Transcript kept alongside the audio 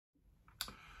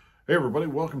Hey everybody,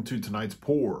 welcome to tonight's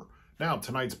pour. Now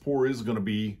tonight's pour is going to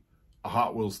be a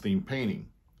Hot Wheels themed painting.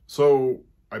 So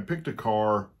I picked a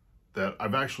car that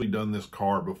I've actually done this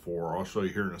car before. I'll show you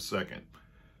here in a second.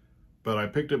 But I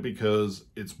picked it because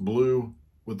it's blue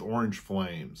with orange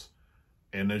flames.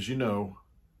 And as you know,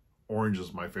 orange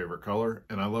is my favorite color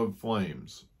and I love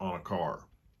flames on a car.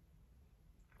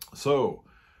 So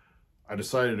I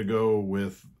decided to go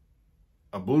with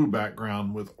a blue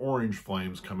background with orange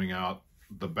flames coming out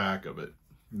the back of it.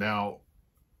 Now,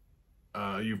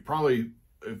 you've probably,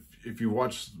 if you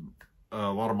watched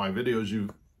a lot of my videos, you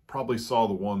probably saw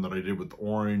the one that I did with the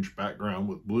orange background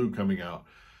with blue coming out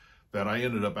that I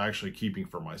ended up actually keeping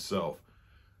for myself.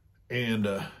 And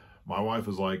my wife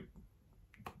was like,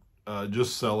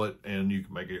 just sell it and you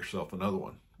can make yourself another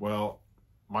one. Well,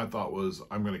 my thought was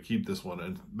I'm going to keep this one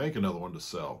and make another one to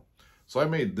sell. So I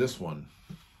made this one.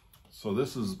 So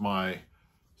this is my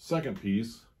second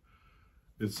piece.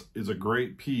 It's a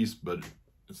great piece, but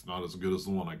it's not as good as the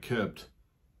one I kept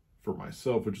for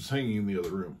myself, which is hanging in the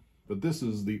other room. But this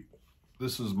is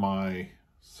my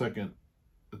second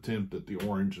attempt at the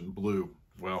orange and blue.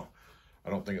 Well, I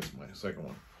don't think it's my second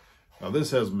one. Now this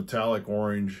has metallic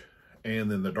orange, and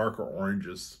then the darker orange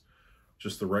is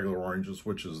just the regular oranges,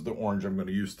 which is the orange I'm going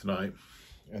to use tonight.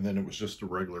 And then it was just a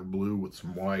regular blue with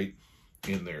some white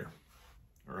in there.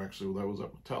 Or actually, that was a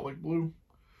metallic blue.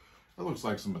 That looks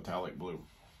like some metallic blue.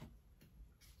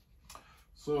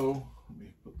 So let me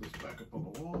put this back up on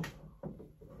the wall.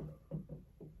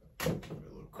 A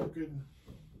little crooked.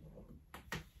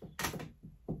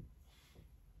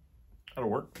 That'll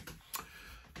work.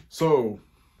 So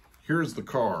here's the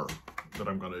car that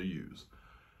I'm going to use.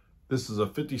 This is a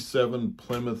 57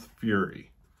 Plymouth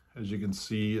Fury. As you can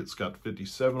see, it's got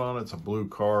 57 on it. It's a blue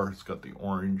car. It's got the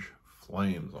orange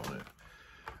flames on it.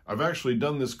 I've actually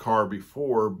done this car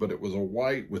before, but it was a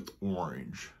white with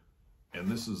orange. And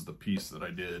this is the piece that I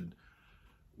did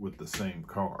with the same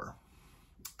car.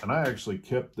 And I actually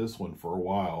kept this one for a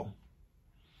while.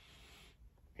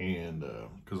 And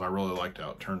because I really liked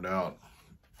how it turned out.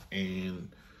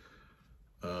 And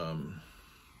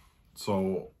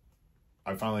so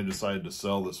I finally decided to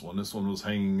sell this one. This one was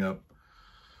hanging up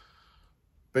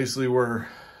basically where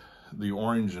the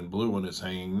orange and blue one is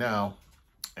hanging now.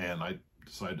 And I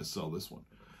decided to sell this one.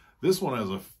 This one has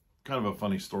a kind of a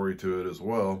funny story to it as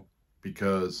well,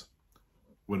 because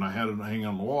when I had it hanging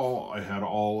on the wall, I had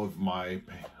all of my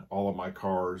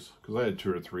cars, because I had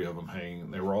 2 or 3 of them hanging,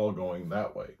 and they were all going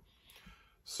that way.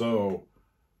 So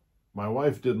my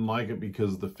wife didn't like it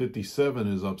because the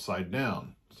 57 is upside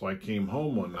down. So I came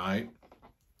home one night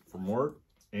from work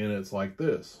and it's like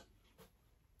this.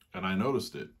 And I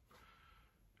noticed it,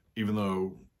 even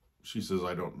though she says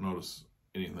I don't notice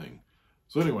anything.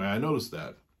 So anyway, I noticed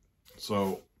that.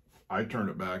 So I turned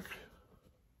it back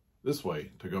this way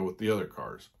to go with the other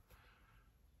cars.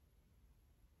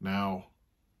 Now,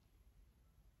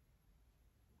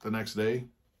 the next day,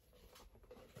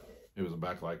 it was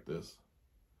back like this.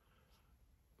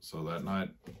 So that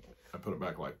night, I put it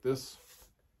back like this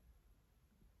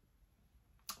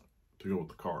to go with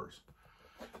the cars.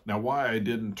 Now, why I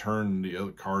didn't turn the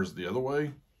other cars the other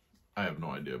way, I have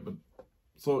no idea, but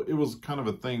so it was kind of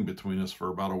a thing between us for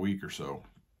about a week or so.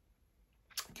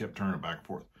 I kept turning it back and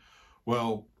forth.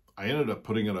 Well, I ended up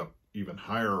putting it up even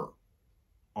higher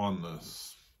on the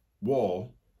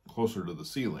wall, closer to the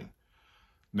ceiling.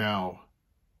 Now,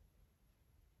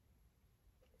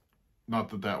 not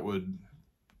that that would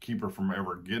keep her from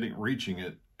ever reaching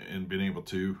it and being able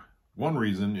to. One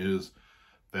reason is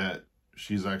that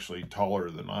she's actually taller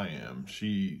than I am.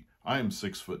 I am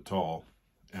 6 foot tall,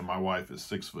 and my wife is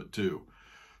 6'2".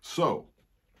 So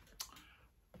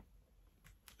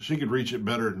she could reach it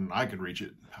better than I could reach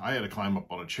it. I had to climb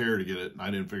up on a chair to get it, and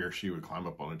I didn't figure she would climb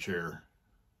up on a chair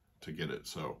to get it.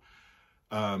 So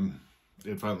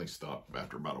it finally stopped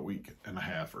after about a week and a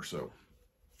half or so.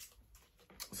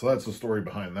 So that's the story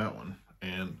behind that one.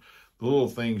 And the little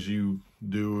things you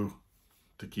do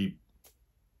to keep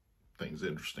things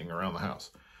interesting around the house.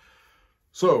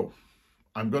 So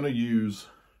I'm going to use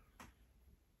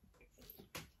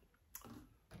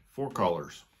 4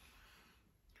 colors.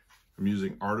 I'm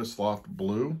using Artist Loft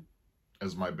Blue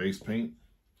as my base paint,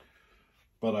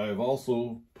 but I've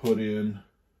also put in,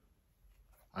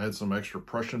 I had some extra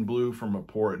Prussian blue from a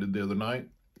pour I did the other night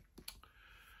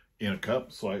in a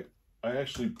cup. So I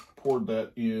actually poured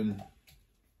that in.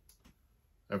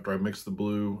 After I mixed the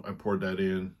blue, I poured that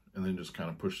in and then just kind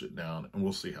of pushed it down, and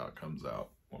we'll see how it comes out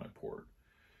when I pour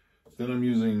it. Then I'm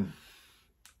using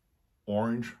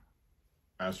orange,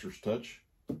 Astor's Touch.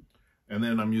 And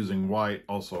then I'm using white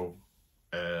also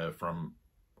from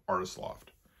Artist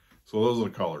Loft. So those are the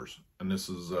colors, and these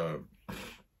are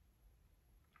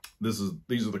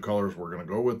the colors we're going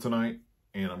to go with tonight.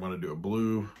 And I'm going to do a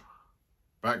blue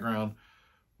background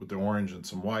with the orange and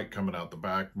some white coming out the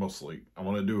back. Mostly I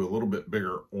want to do a little bit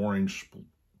bigger orange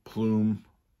plume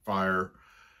fire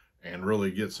and really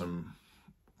get some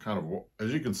kind of,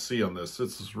 as you can see on this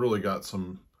has really got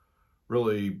some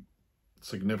really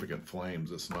significant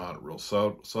flames. It's not real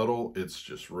subtle, it's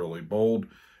just really bold,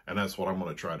 and that's what I'm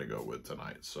going to try to go with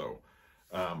tonight. So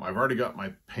I've already got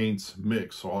my paints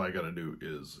mixed, so all I got to do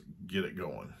is get it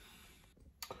going.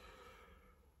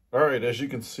 All right, as you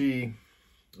can see,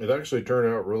 it actually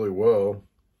turned out really well.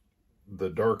 The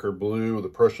darker blue, the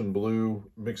Prussian blue,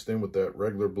 mixed in with that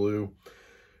regular blue.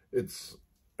 It's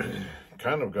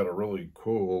kind of got a really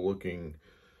cool looking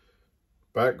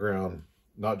background,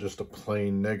 not just a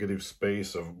plain negative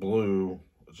space of blue,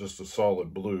 it's just a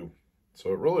solid blue.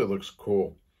 So it really looks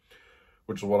cool,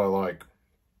 which is what I like.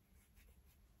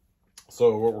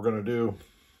 So what we're going to do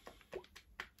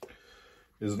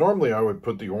is, normally I would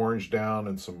put the orange down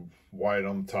and some white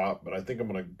on the top, but I think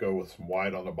I'm going to go with some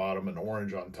white on the bottom and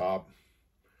orange on top,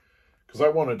 because I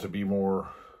want it to be a lot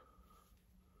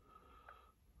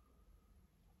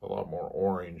more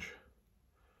orange.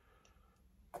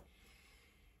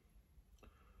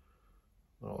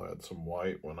 I'll add some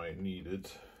white when I need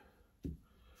it.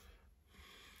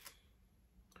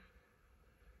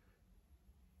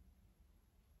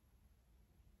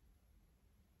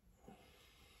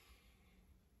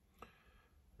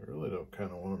 I really don't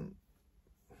kind of want to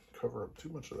cover up too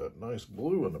much of that nice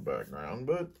blue in the background,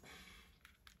 but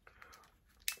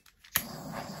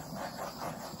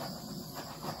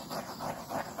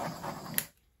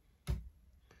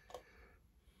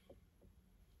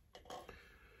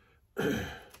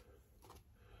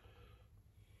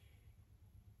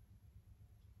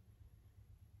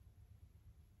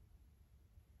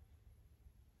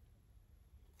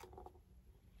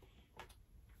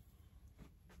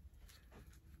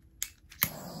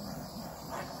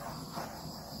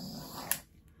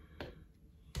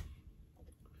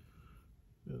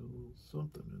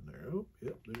something in there. Oh,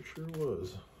 yep, there sure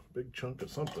was. Big chunk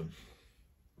of something.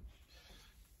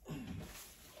 All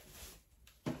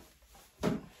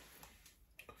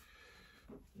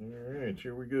right,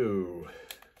 here we go.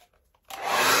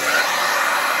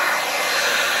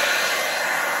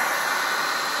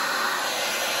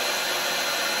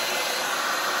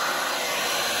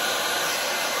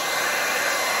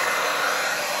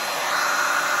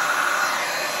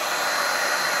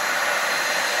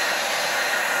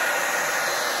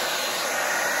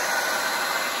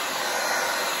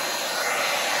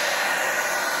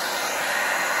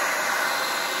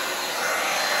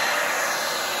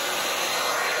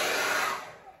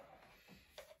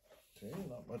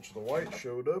 Not much of the white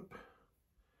showed up.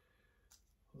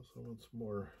 Also want some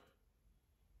more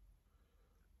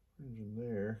orange in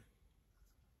there.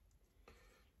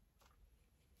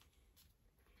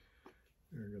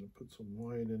 We're going to put some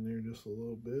white in there just a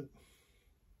little bit.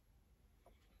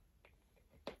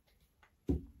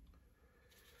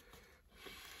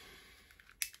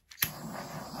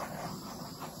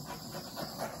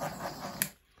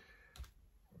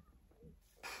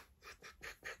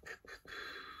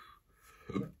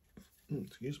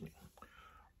 Excuse me.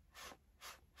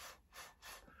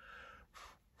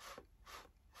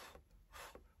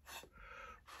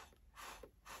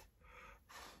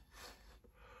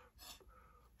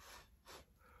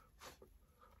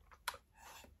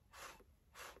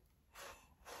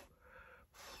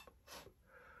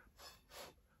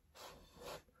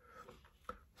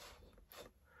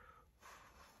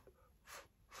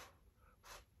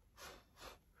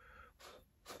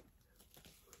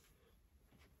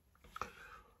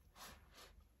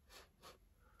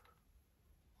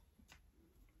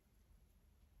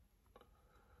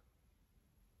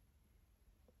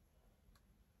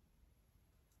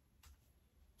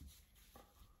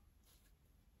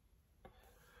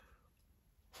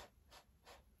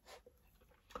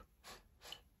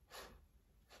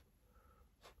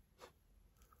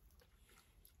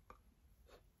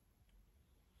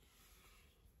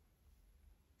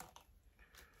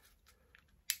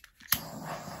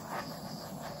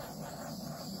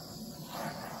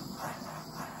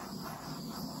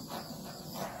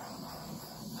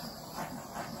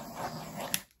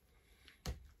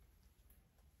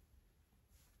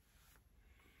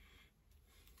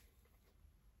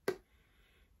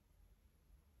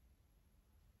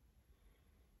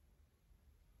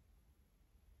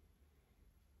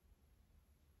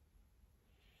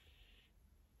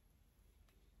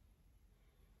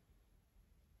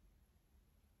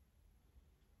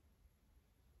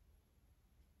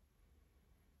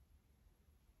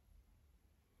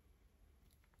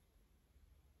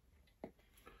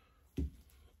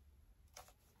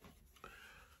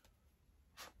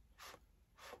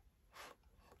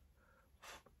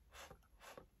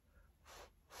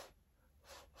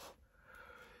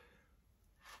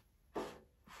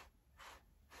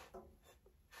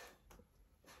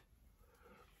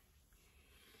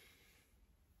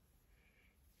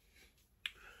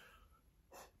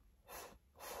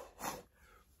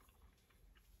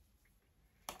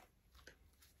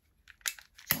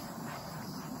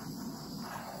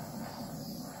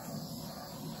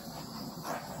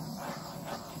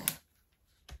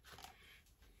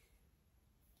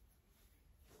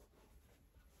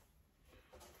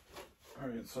 All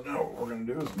right, so now what we're going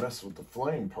to do is mess with the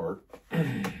flame part.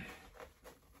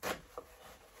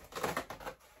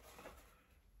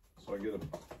 So I get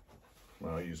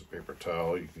well, I use a paper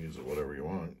towel. You can use it whatever you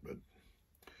want, but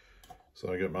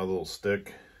so I get my little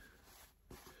stick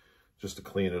just to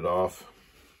clean it off.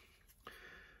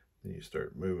 Then you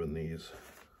start moving these,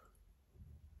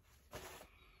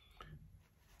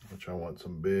 which I want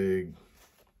some big.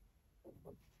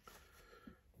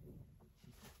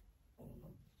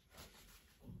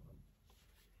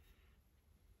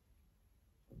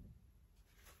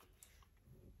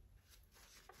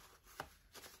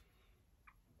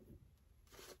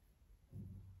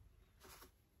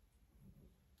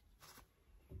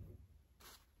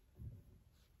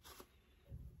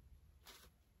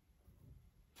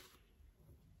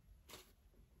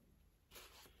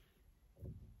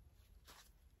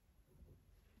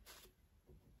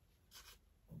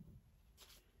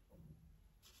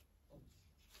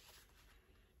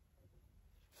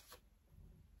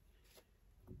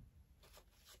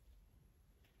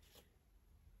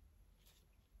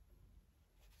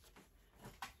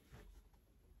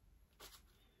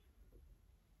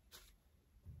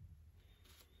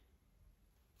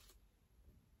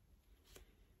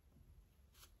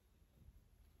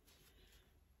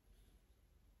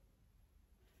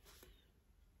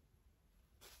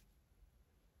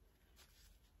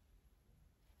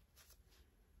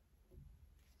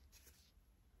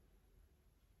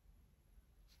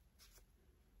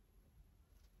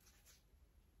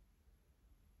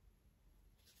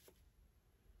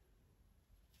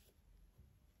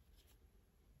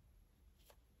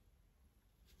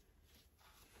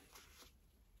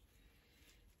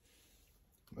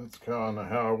 That's kind of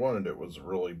how I wanted it. Was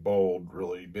really bold,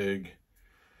 really big.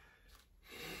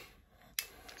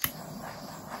 So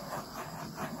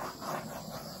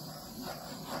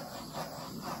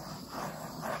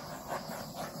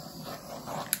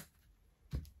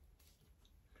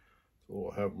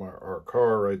we'll have our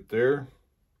car right there.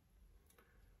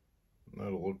 And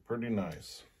that'll look pretty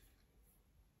nice.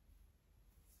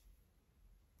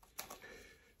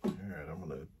 All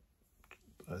right,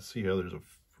 I see how there's a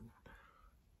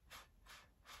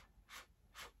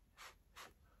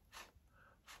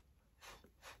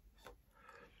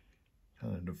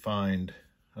kind of defined.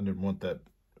 I didn't want that.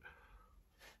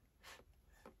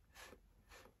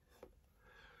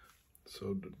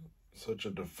 So such a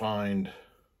defined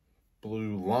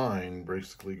blue line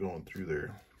basically going through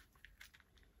there.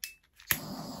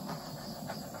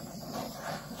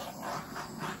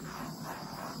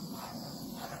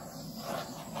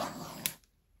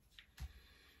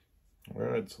 All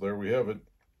right, so there we have it.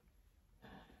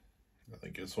 I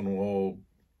think this one will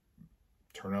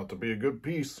turn out to be a good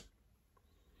piece.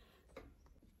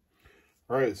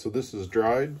 All right, so this is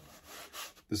dried.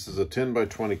 This is a 10 by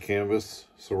 20 canvas.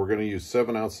 So we're going to use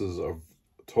 7 ounces of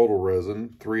total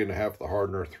resin, 3.5 the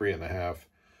hardener, 3.5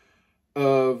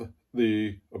 of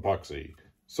the epoxy.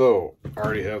 So I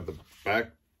already have the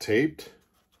back taped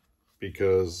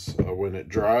because when it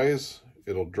dries,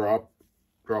 it'll drop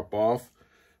off,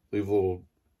 leave little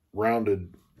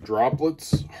rounded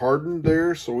droplets hardened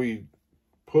there. So we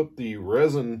put the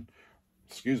resin,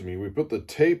 we put the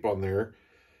tape on there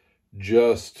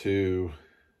just to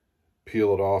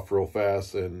peel it off real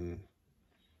fast and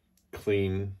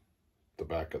clean the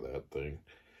back of that thing.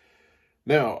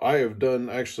 Now, I have done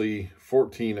actually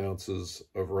 14 ounces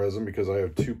of resin because I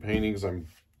have 2 paintings I'm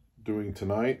doing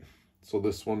tonight. So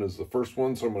this one is the first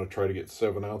one, so I'm going to try to get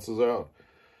 7 ounces out.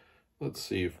 Let's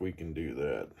see if we can do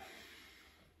that.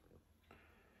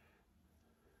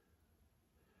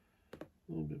 A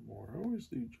little bit more. I always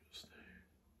do just...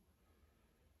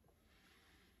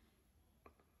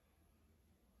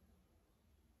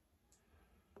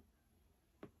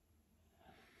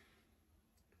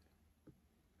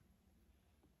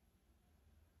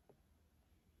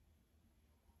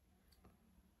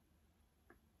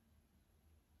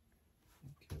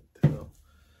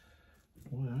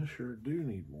 Boy, I sure do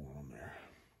need more on there.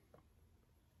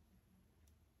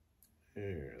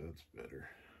 There, that's better.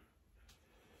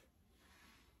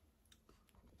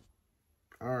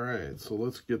 All right, so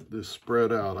let's get this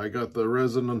spread out. I got the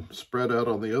resin spread out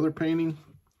on the other painting.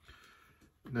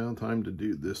 Now time to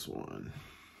do this one.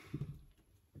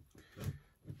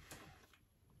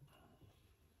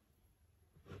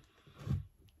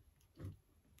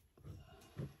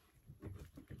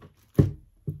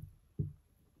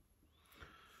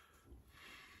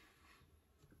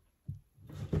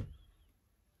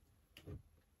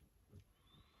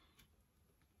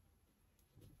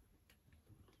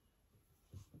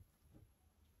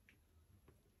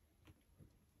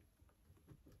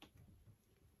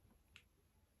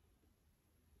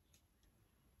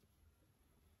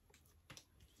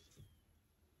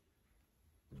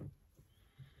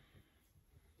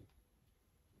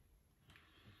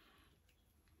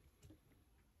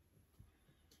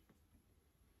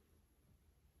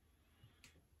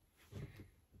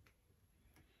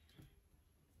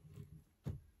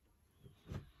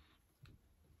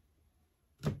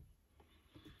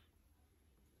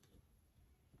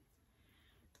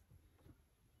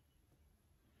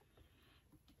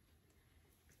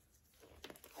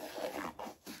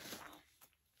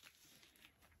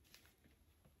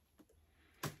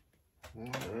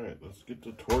 let's get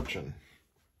to torching.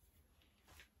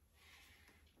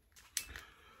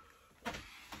 I've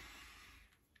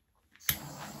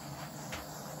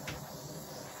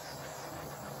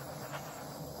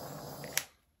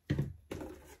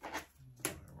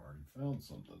already found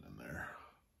something in there.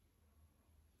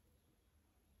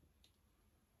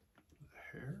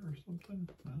 Hair or something?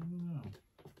 I don't know.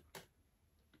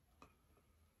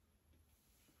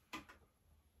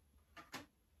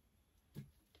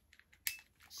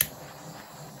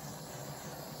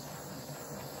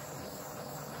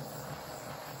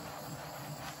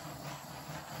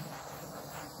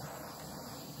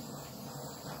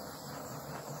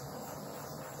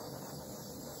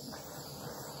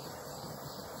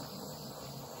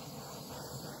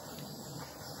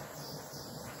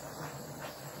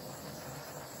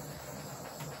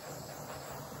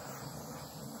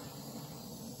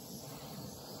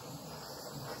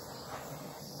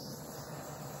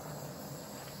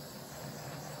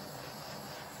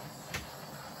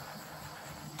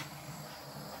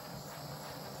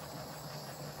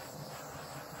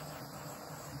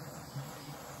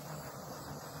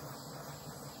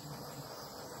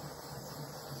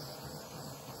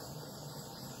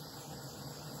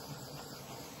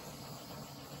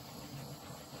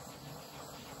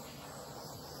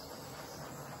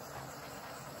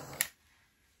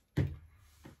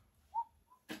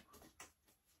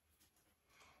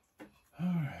 All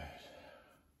right,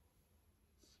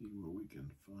 see what we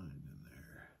can find in there.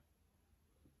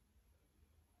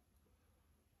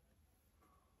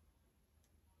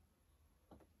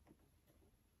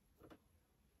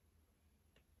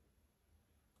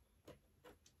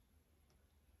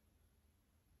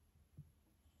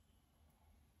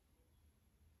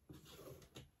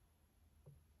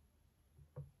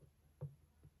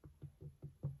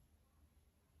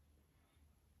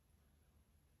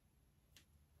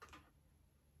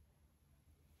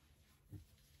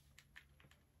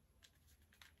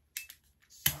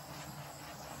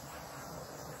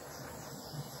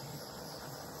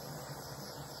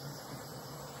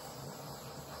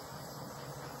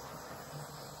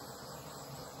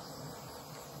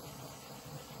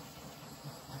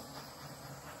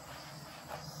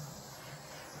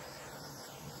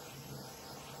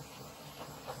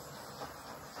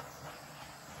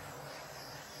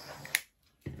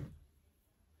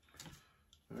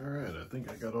 I think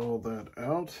I got all that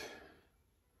out.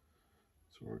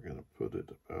 So we're going to put it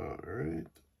about right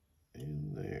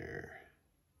in there.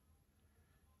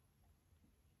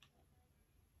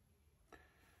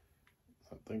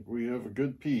 I think we have a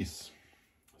good piece.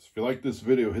 So if you like this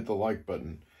video, hit the like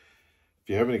button. If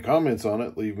you have any comments on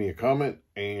it, leave me a comment.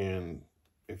 And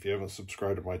if you haven't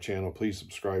subscribed to my channel, please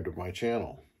subscribe to my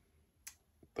channel.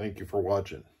 Thank you for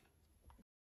watching.